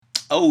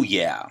Oh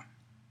yeah,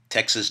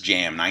 Texas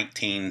Jam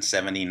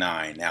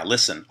 1979. Now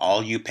listen,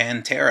 all you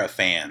Pantera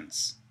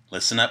fans,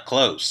 listen up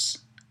close.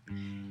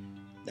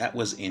 That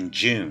was in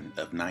June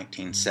of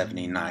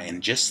 1979,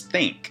 and just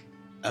think,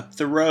 up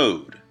the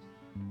road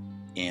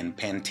in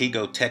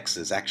Pantego,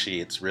 Texas,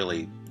 actually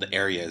the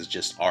area is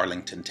just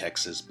Arlington,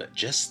 Texas, but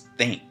just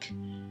think,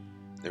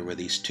 there were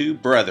these two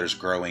brothers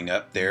growing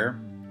up there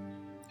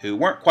who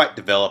weren't quite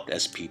developed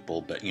as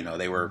people, but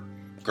they were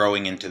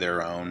growing into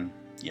their own,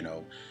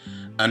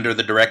 under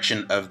the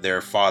direction of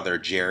their father,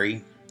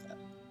 Jerry.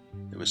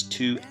 There was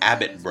two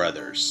Abbott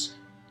brothers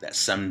that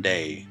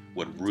someday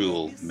would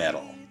rule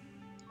metal.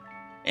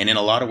 And in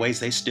a lot of ways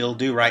they still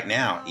do right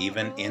now,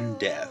 even in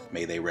death.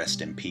 May they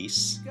rest in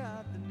peace.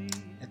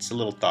 It's a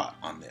little thought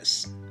on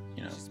this.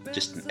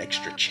 Just an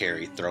extra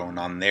cherry thrown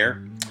on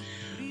there.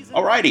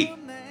 Alrighty,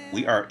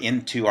 we are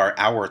into our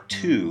hour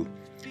 2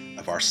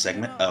 of our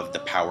segment of the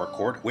Power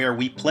Chord, where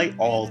we play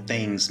all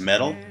things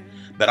metal.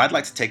 But I'd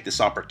like to take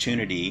this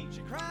opportunity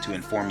to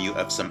inform you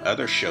of some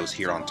other shows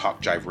here on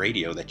Talk Jive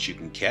Radio that you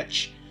can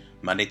catch.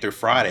 Monday through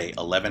Friday,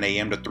 11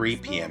 a.m. to 3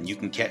 p.m. You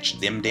can catch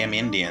Them Damn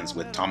Indians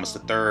with Thomas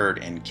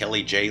III and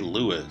Kelly J.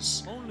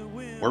 Lewis.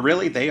 Where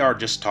really they are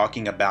just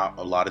talking about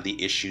a lot of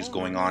the issues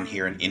going on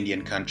here in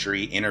Indian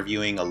country,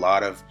 interviewing a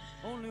lot of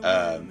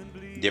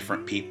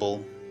different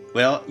people.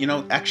 Well,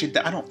 actually,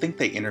 I don't think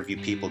they interview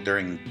people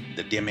during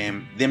the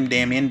Them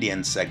Damn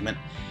Indians segment.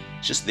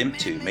 It's just them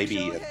two,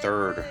 maybe a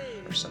third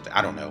or something.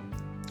 I don't know.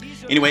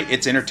 Anyway,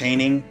 it's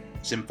entertaining,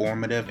 it's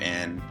informative,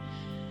 and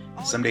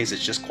some days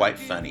it's just quite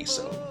funny.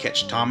 So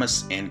catch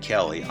Thomas and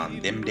Kelly on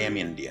Them Damn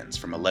Indians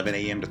from 11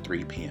 a.m. to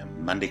 3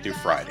 p.m. Monday through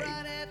Friday.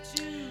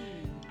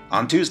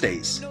 On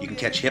Tuesdays, you can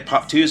catch Hip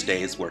Hop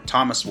Tuesdays, where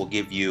Thomas will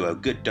give you a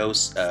good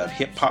dose of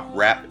hip hop,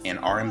 rap, and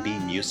R&B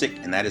music,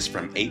 and that is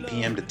from 8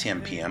 p.m. to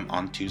 10 p.m.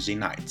 on Tuesday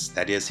nights.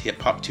 That is Hip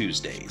Hop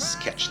Tuesdays.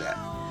 Catch that.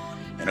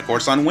 And of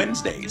course, on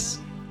Wednesdays,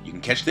 you can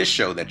catch this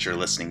show that you're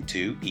listening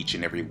to each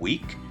and every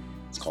week.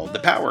 It's called The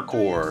Power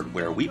Chord,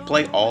 where we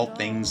play all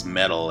things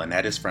metal, and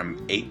that is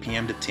from 8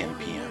 p.m. to 10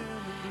 p.m.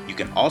 You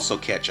can also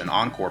catch an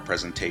encore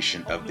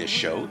presentation of this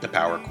show, The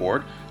Power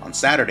Chord, on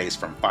Saturdays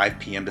from 5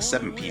 p.m. to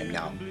 7 p.m.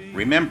 Now,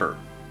 remember,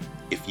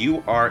 if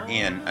you are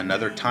in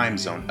another time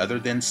zone other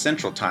than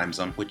Central Time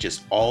Zone, which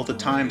is all the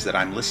times that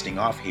I'm listing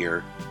off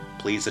here,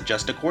 please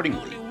adjust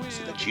accordingly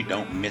so that you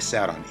don't miss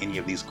out on any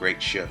of these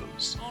great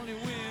shows.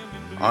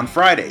 On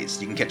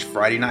Fridays, you can catch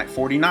Friday Night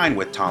 49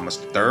 with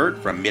Thomas III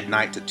from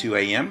midnight to 2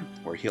 a.m.,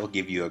 where he'll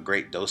give you a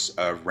great dose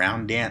of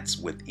round dance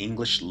with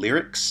English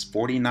lyrics,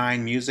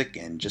 49 music,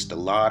 and just a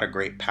lot of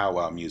great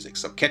powwow music.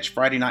 So catch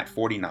Friday Night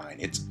 49.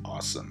 It's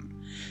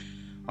awesome.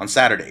 On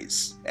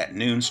Saturdays, at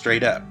noon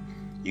straight up,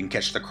 you can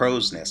catch The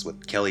Crow's Nest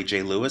with Kelly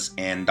J. Lewis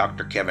and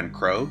Dr. Kevin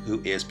Crow,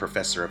 who is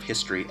professor of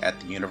history at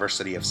the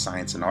University of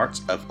Science and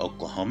Arts of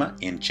Oklahoma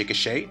in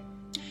Chickasha.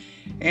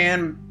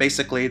 And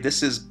basically,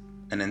 this is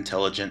an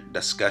intelligent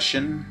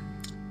discussion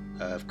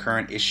of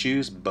current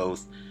issues,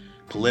 both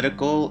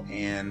political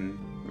and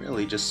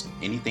really just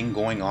anything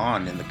going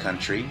on in the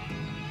country.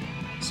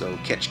 So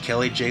catch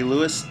Kelly J.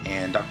 Lewis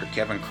and Dr.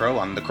 Kevin Crow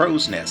on The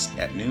Crow's Nest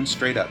at noon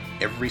straight up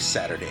every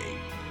Saturday.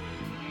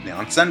 Now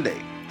on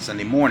Sunday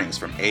mornings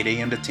from 8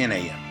 a.m. to 10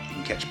 a.m., you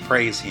can catch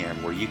Praise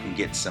Hymn, where you can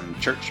get some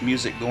church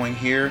music going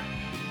here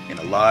in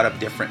a lot of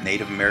different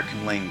Native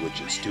American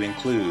languages, to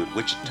include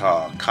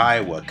Wichita,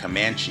 Kiowa,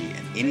 Comanche,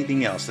 and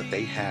anything else that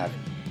they have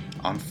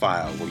on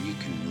file, where you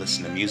can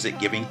listen to music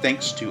giving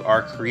thanks to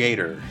our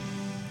Creator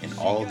in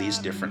all these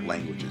different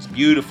languages.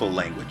 Beautiful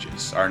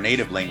languages. Our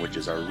native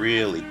languages are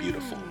really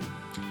beautiful,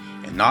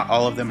 and not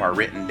all of them are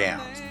written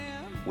down,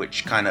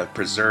 which kind of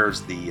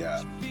preserves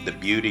the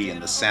beauty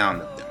and the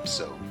sound of them.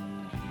 So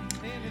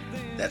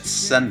that's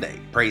Sunday,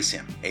 Praise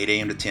Hymn, 8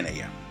 a.m. to 10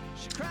 a.m.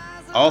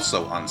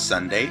 Also on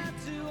Sunday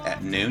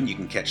at noon, you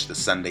can catch the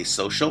Sunday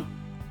Social.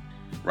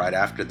 Right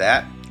after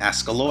that,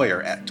 Ask a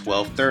Lawyer at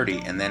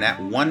 12:30, and then at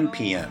 1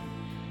 p.m.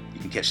 you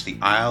can catch the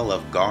Isle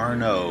of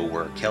Garneau,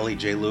 where Kelly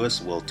J.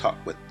 Lewis will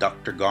talk with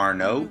Dr.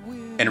 Garneau.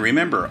 And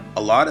remember,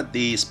 a lot of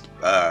these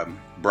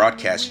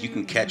broadcasts you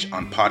can catch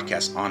on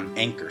podcasts on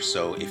Anchor.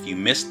 So if you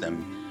missed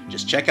them,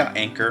 just check out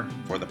Anchor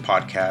for the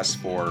podcast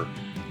for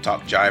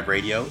Talk Jive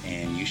Radio,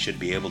 and you should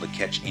be able to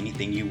catch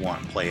anything you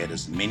want. Play it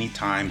as many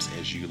times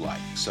as you like.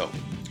 So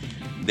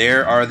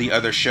there are the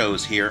other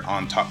shows here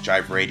on Talk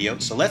Jive Radio.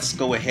 So let's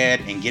go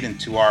ahead and get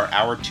into our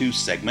Hour 2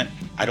 segment.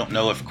 I don't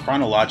know if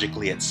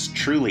chronologically it's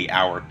truly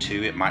Hour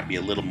 2. It might be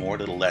a little more, a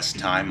little less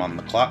time on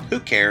the clock. Who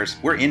cares?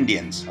 We're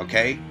Indians,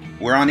 okay?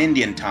 We're on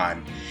Indian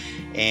time.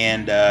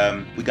 And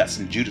we got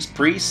some Judas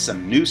Priest,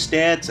 some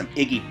Newstead, some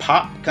Iggy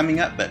Pop coming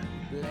up. But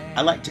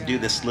I like to do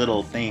this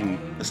little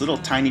thing, this little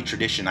tiny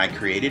tradition I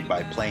created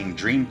by playing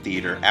Dream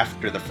Theater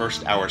after the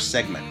first hour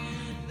segment.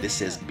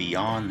 This is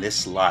Beyond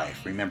This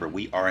Life. Remember,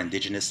 we are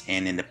Indigenous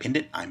and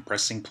independent. I'm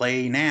pressing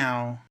play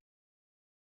now.